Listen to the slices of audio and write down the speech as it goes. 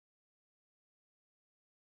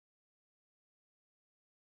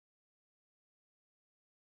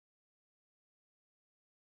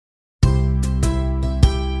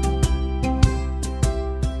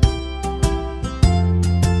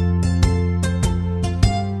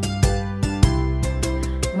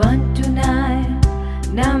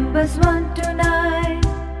Numbers 1 to 9.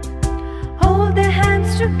 Hold their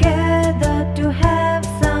hands together to have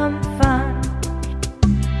some fun.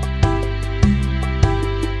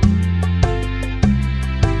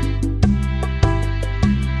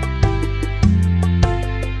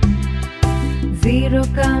 Zero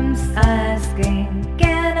comes asking,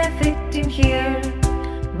 can I fit in here?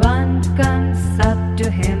 One comes up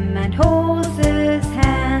to him and holds his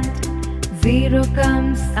hand. Zero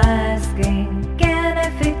comes asking, can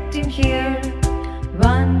I fit in here?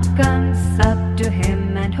 One comes up to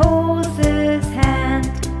him and holds his hand.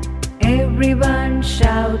 Everyone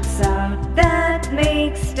shouts out, that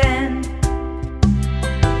makes 10.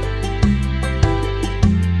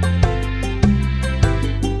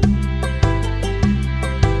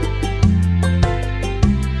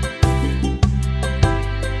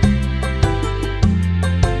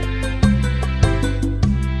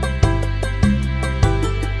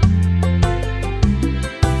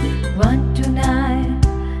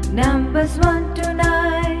 Numbers 1 to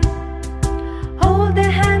 9. Hold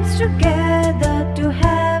their hands together to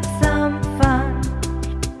have some fun.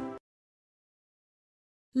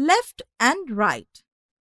 Left and right.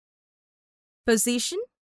 Position: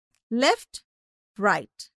 left,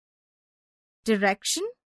 right. Direction: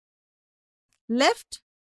 left,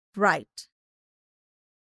 right.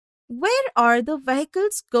 Where are the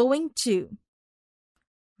vehicles going to?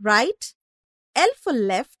 Right, L for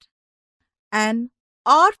left, and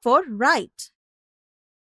R for right.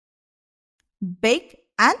 Big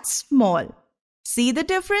and small. See the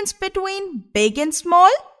difference between big and small?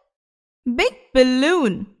 Big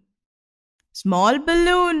balloon, small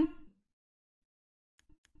balloon.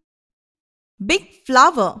 Big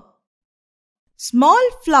flower, small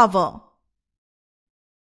flower.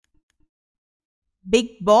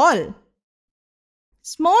 Big ball,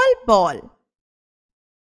 small ball.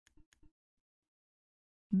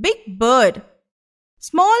 Big bird,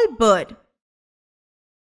 small bird.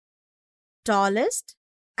 Tallest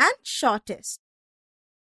and shortest.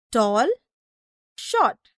 Tall,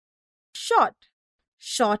 short, short,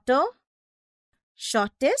 shorter,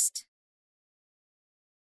 shortest.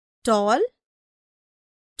 Tall,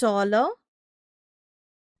 taller,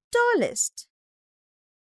 tallest.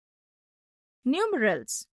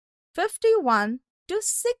 Numerals 51 to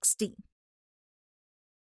 60.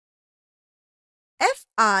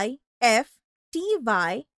 FIFTYONE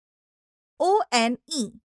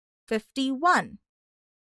 51.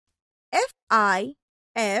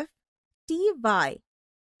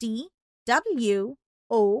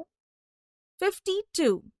 FIFTYTWO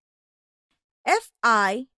 52.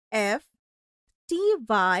 FIFTYTHREE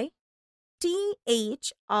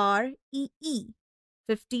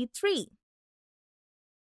 53.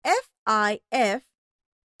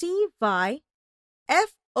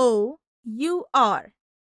 FIFTYFOUR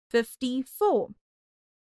 54.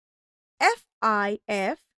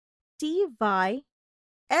 FIFTYFIVE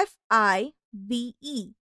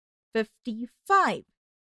 55.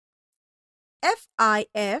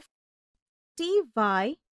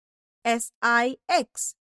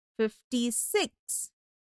 FIFTYSIX 56.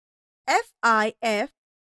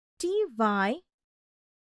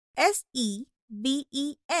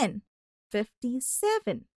 FIFTYSEVEN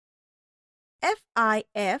 57.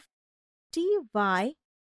 FIFTYEIGHT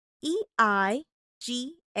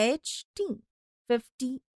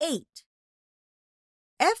 58.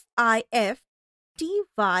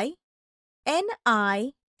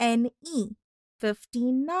 FIFTYNINE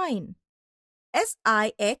 59.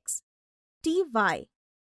 SIXTY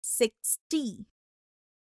 60.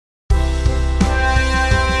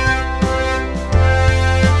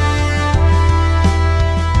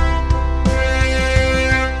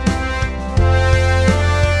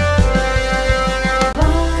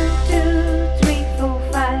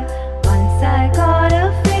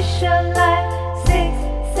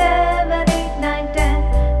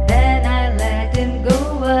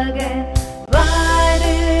 Why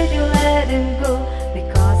did you let him go?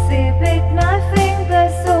 Because he bit my finger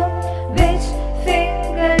so. Which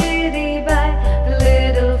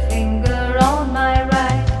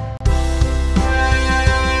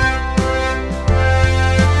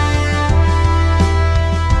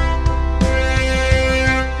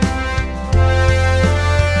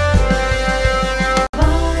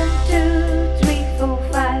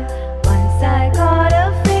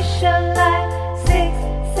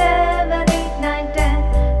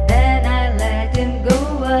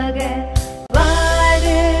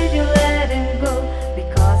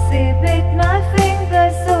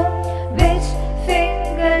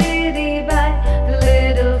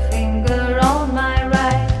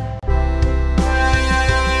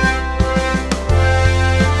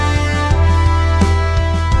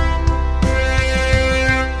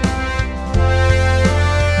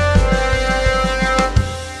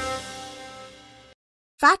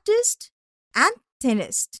fattest and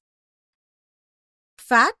thinnest.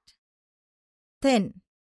 Fat, thin.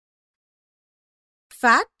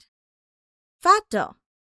 Fat, fatter,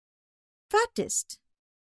 fattest.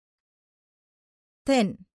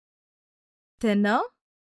 Thin, thinner,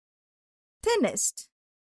 thinnest.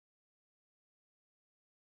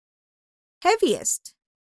 Heaviest,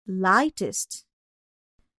 lightest.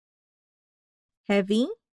 Heavy,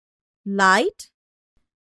 light,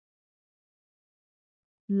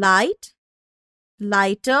 light,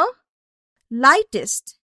 lighter,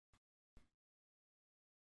 lightest.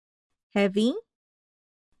 Heavy,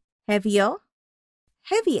 heavier,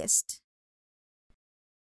 heaviest.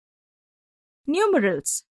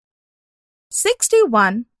 Numerals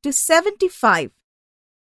 61 to 75.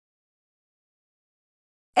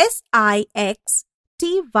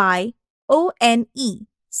 SIXTYONE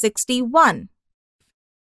 61.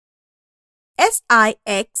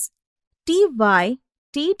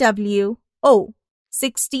 SIXTYTWO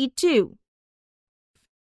 62.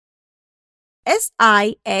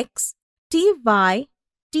 SIXTYTHREE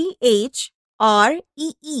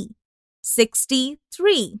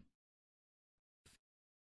 63.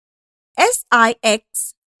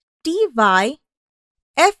 SIXTYFOUR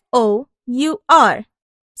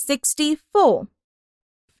 64.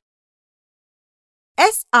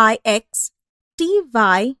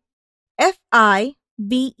 SIXTYFIVE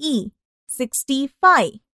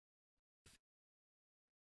 65.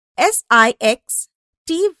 SIXTYSIX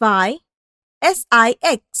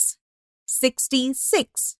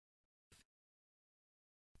 66.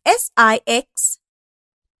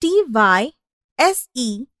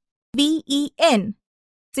 SIXTYSEVEN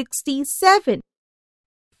 67.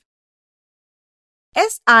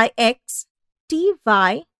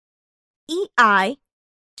 SIXTYEIGHT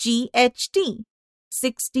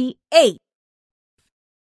 68.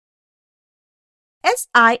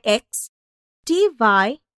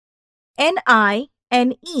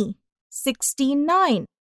 SIXTYNINE 69.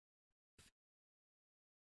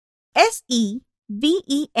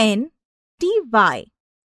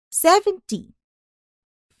 SEVENTY 70.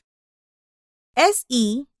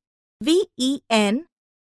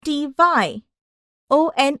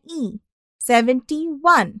 SEVENTYONE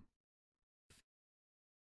 71.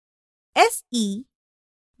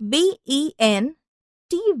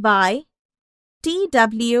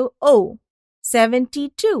 SEVENTYTWO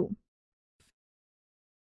 72.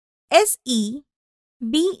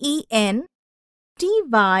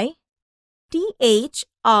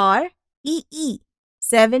 SEVENTYTHREE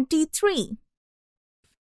 73.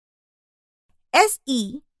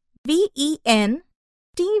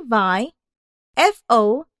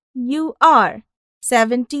 SEVENTYFOUR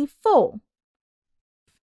 74.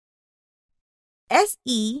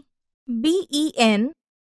 SEVENTYFIVE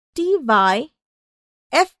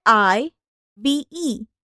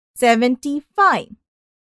 75.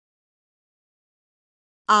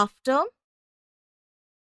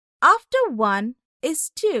 After 1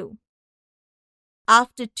 is 2.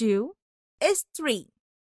 After 2 is 3.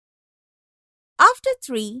 After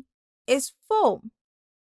 3 is 4.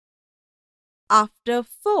 After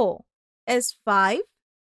 4 is 5.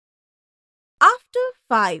 After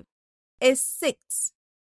 5 is 6.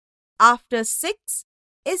 After 6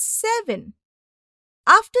 is 7.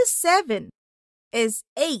 After 7 is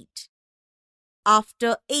 8.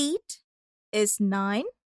 After 8 is 9.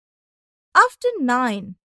 After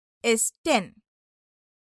 9 is 10.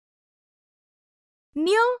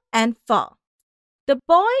 Near and far. The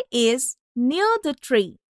boy is near the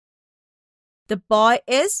tree. The boy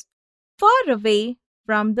is far away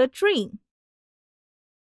from the tree.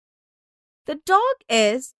 The dog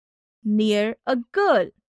is near a girl.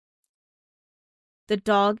 The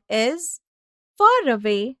dog is far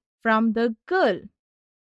away from the girl.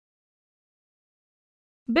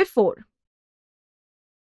 Before.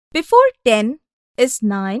 Before 10 is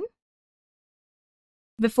 9.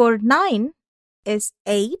 Before 9 is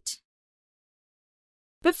 8.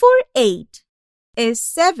 Before 8 is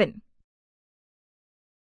 7.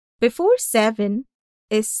 Before 7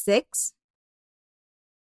 is 6.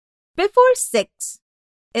 Before 6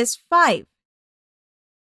 is 5.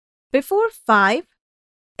 Before 5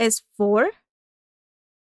 is 4.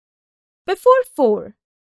 Before 4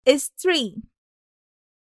 is 3.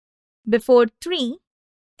 Before 3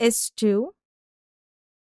 is 2.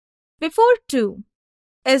 Before 2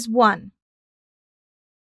 is 1.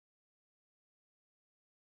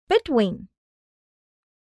 Between.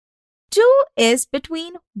 2 is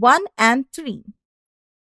between 1 and 3.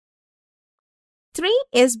 3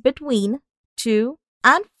 is between 2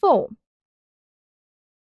 and 4.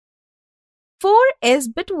 4 is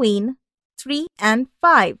between 3 and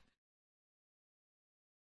 5.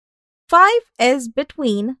 5 is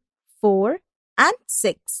between 4 and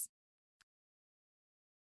 6.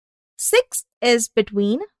 6 is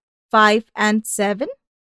between 5 and 7.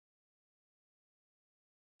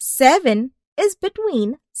 7 is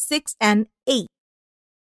between 6 and 8.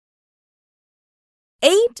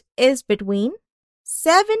 8 is between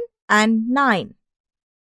 7 and 9.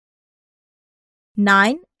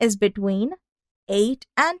 9 is between 8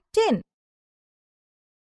 and 10.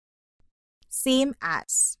 Same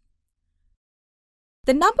as.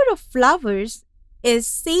 The number of flowers is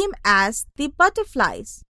same as the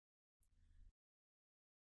butterflies.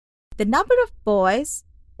 The number of boys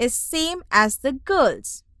is same as the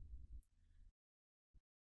girls.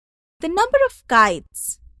 The number of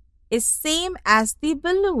kites is same as the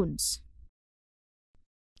balloons.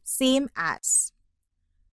 Same as.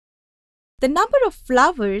 The number of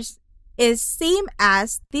flowers is same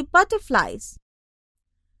as the butterflies.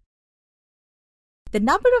 The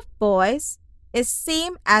number of boys is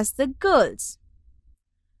same as the girls.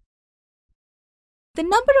 The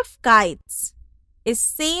number of kites is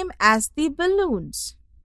same as the balloons.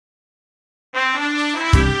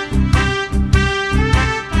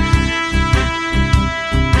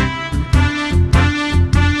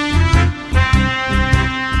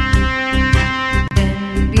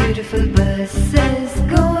 Beautiful buses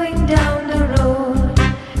going down the road.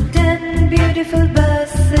 10 beautiful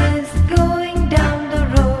buses going down the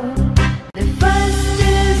road. The first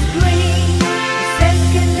is green, the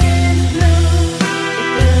second is blue, the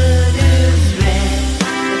third is red,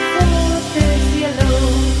 the fourth is yellow,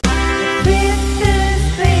 the fifth is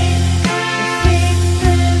pink, the sixth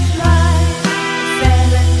is white, the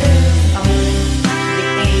seventh is orange, the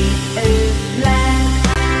eighth is black,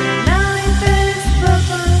 the ninth is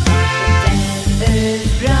purple, is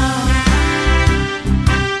brown.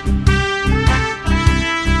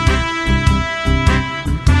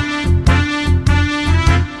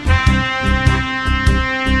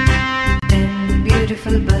 10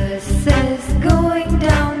 beautiful buses going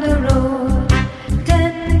down the road.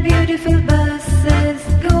 10 beautiful buses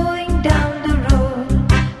going down the road.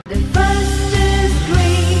 The first is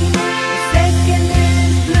green, the second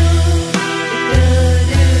is blue, the third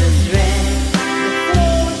is red, the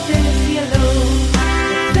fourth is yellow,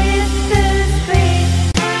 the fifth is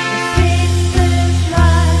pink, the sixth is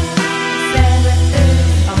white, the seventh is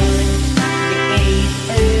orange, the eighth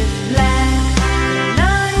is black, the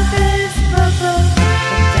ninth is purple, the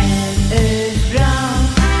 10th is brown.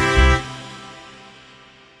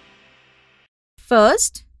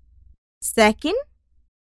 First, second,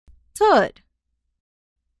 third.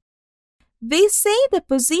 We say the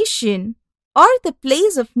position or the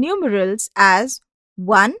place of numerals as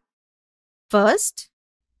 1, first,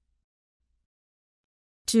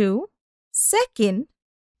 2, second,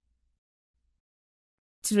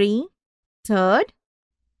 3, third,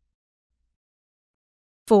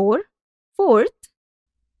 4, fourth,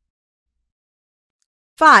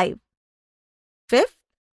 5, fifth,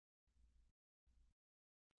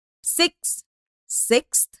 6,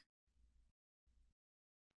 sixth,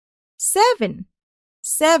 7,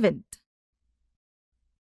 seventh,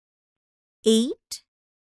 8,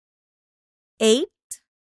 eighth,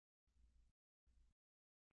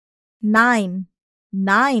 9,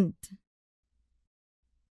 ninth,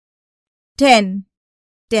 10,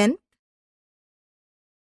 tenth.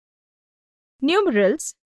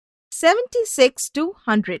 Numerals 76 to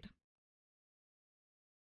 100.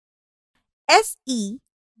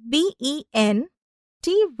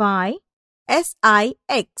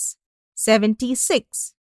 SEBENTYSIX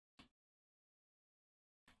 76.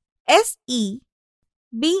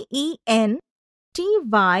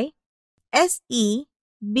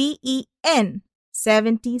 SEBENTYSEBEN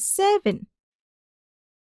 77.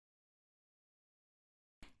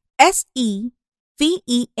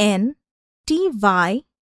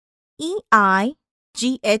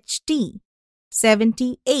 SEVENTYEIGHT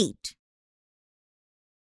 78.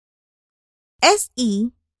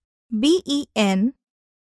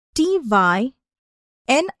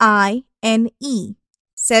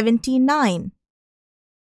 SEBENTYNINE 79.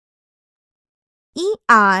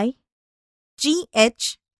 EIGHTY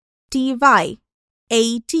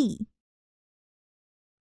 80.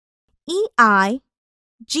 EIGHTYONE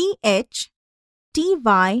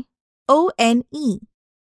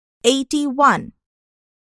 81.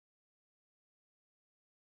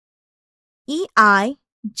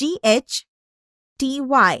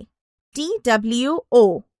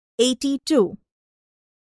 EIGHTYTWO 82.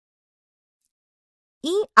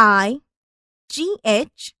 EIGHTYTHREE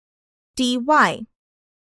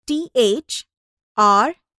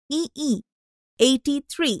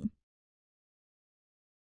 83.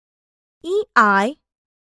 EIGHTY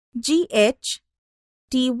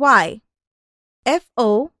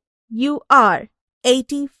FOUR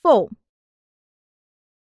 84.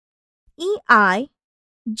 EIGHTY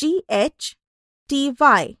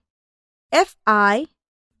FIBE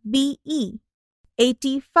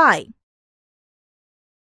 85.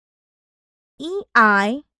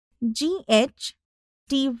 EIGHTY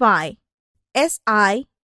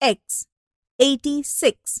SIX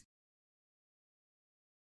 86.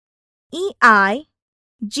 EIGHTY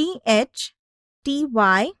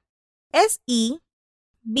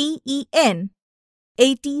SEBEN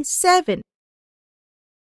 87.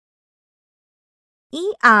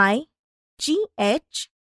 EIGHTY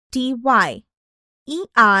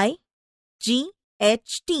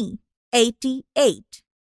EIGHT 88.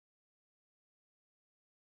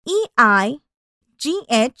 EIGHTY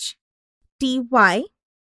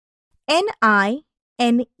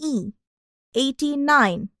NINE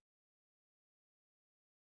 89.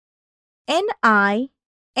 NINETY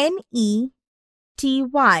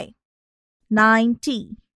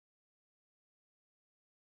 90.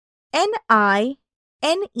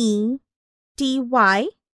 NINETY ONE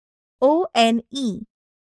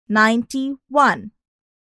 91.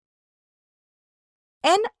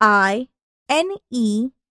 NINETY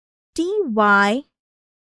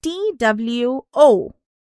TWO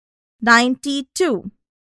 92.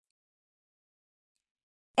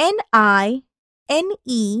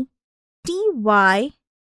 NINETY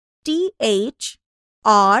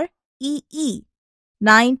THREE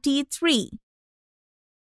 93.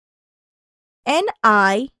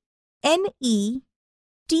 NINETY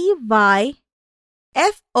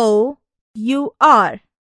FOUR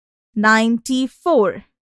 94.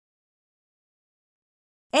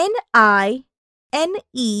 NINETY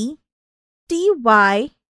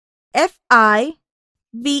FIVE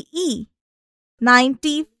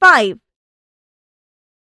 95.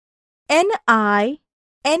 NINETY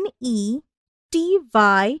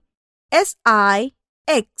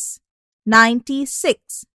SIX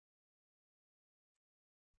 96.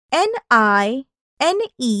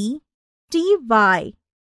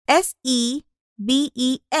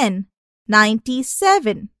 NINETY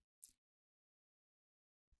SEBEN 97.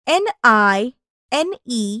 NINETY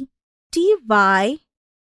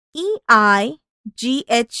EIGHT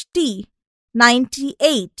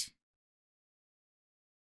 98.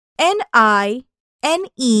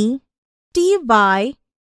 NINETY NINE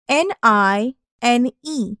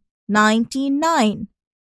 99.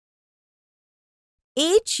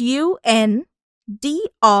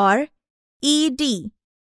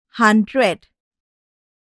 HUNDRED 100.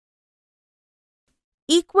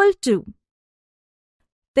 Equal to.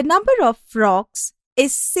 The number of frogs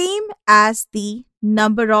is same as the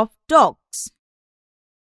number of dogs.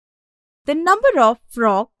 The number of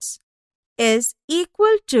frogs is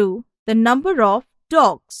equal to the number of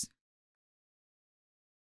dogs.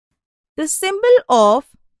 The symbol of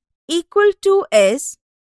equal to is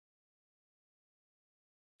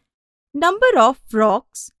number of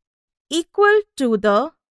frogs equal to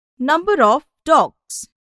the number of dogs.